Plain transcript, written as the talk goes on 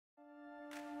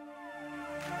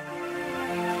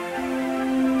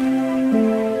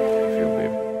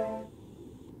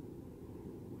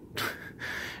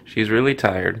She's really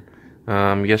tired.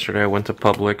 Yesterday I went to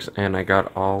Publix and I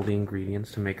got all the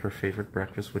ingredients to make her favorite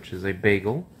breakfast, which is a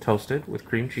bagel toasted with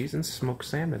cream cheese and smoked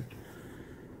salmon.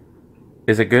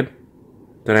 Is it good?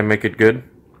 Did I make it good?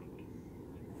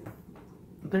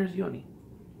 There's Yori.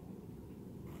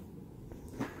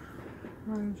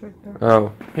 Orion's right there.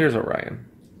 Oh, here's Orion.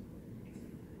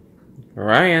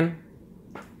 Orion!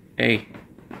 Hey.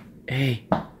 Hey.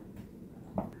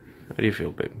 How do you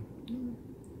feel, babe?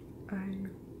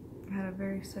 I had a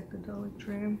very psychedelic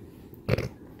dream.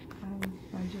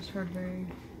 I just heard very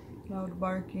loud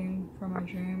barking from my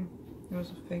dream. It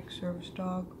was a fake service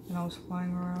dog, and I was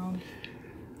flying around.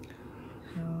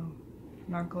 So,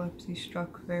 narcolepsy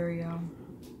struck very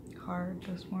hard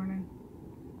this morning.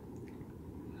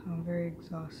 So I'm very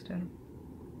exhausted.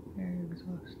 Very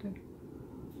exhausted.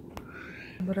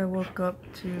 But I woke up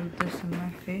to this in my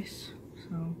face,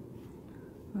 so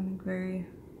I'm very,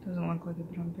 doesn't look like it,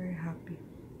 but I'm very happy.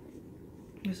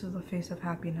 This is the face of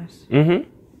happiness. Mm-hmm.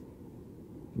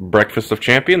 Breakfast of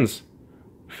champions.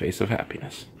 Face of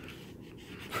happiness.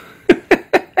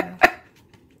 Yeah.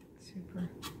 Super.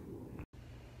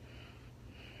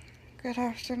 Good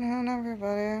afternoon,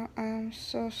 everybody. I'm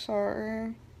so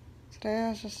sorry. Today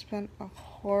has just been a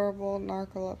horrible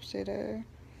narcolepsy day.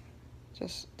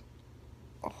 Just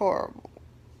horrible.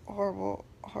 Horrible,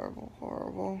 horrible,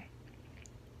 horrible.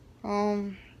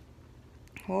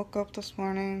 Woke up this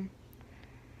morning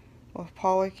with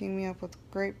Paul waking me up with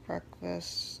great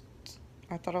breakfast.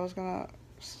 I thought I was gonna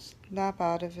snap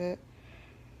out of it.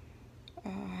 I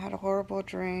had a horrible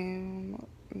dream.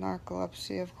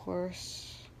 Narcolepsy, of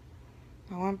course.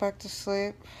 I went back to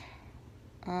sleep.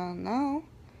 Now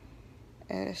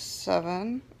it is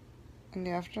 7 in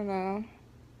the afternoon.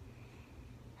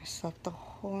 I slept the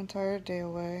whole entire day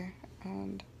away,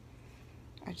 and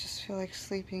I just feel like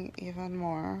sleeping even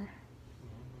more.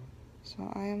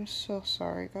 So I am so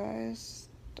sorry, guys.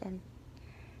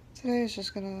 Today is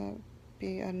just gonna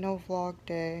be a no vlog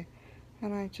day,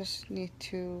 and I just need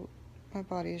to, my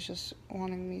body is just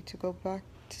wanting me to go back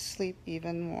to sleep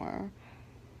even more.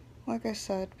 Like I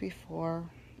said before,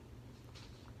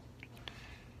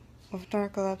 with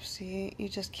narcolepsy, you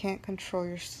just can't control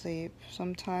your sleep.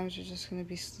 Sometimes you're just gonna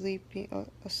be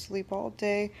asleep all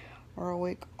day or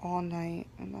awake all night,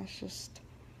 and that's just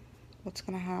what's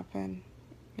gonna happen.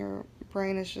 Your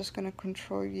brain is just gonna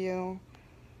control you,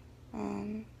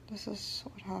 and this is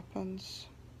what happens.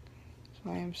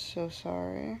 So I am so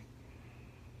sorry.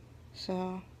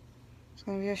 So it's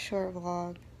gonna be a short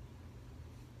vlog,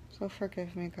 so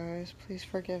forgive me, guys. Please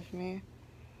forgive me.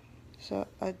 So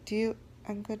adieu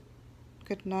and good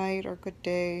night or good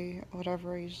day,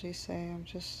 whatever I usually say. I'm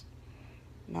just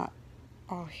not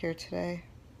all here today.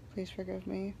 Please forgive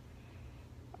me.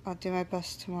 I'll do my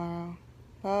best tomorrow.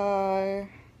 Bye.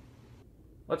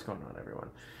 What's going on, everyone?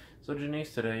 So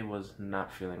Janice today was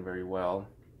not feeling very well.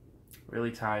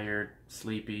 Really tired,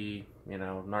 sleepy, you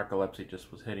know, narcolepsy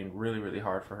just was hitting really, really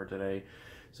hard for her today.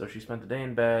 So she spent the day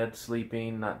in bed,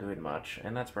 sleeping, not doing much,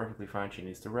 and that's perfectly fine. She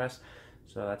needs to rest.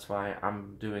 So that's why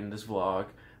I'm doing this vlog.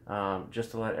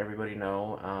 Just to let everybody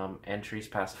know, entries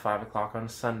past 5 o'clock on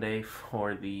Sunday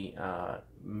for the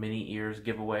mini ears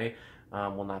giveaway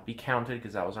will not be counted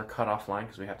because that was our cutoff line,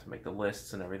 because we have to make the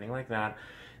lists and everything like that.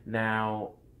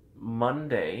 Now,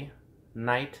 Monday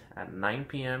night at 9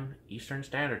 p.m. Eastern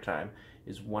Standard Time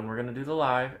is when we're going to do the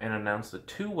live and announce the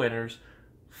 2 winners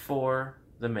for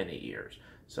the mini ears.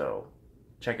 So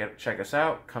check us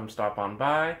out. Come stop on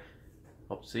by.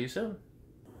 Hope to see you soon.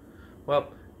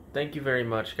 Well, thank you very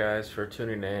much, guys, for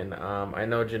tuning in. I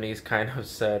know Janice kind of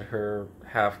said her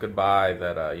half goodbye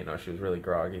that, you know, she was really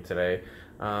groggy today.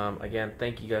 Again,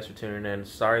 thank you guys for tuning in.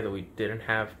 Sorry that we didn't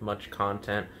have much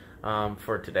content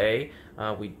for today.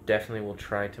 We definitely will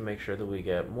try to make sure that we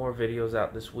get more videos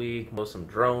out this week, some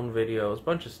drone videos, a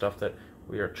bunch of stuff that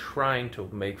we are trying to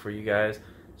make for you guys.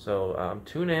 So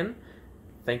tune in.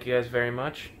 Thank you guys very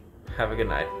much. Have a good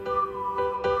night.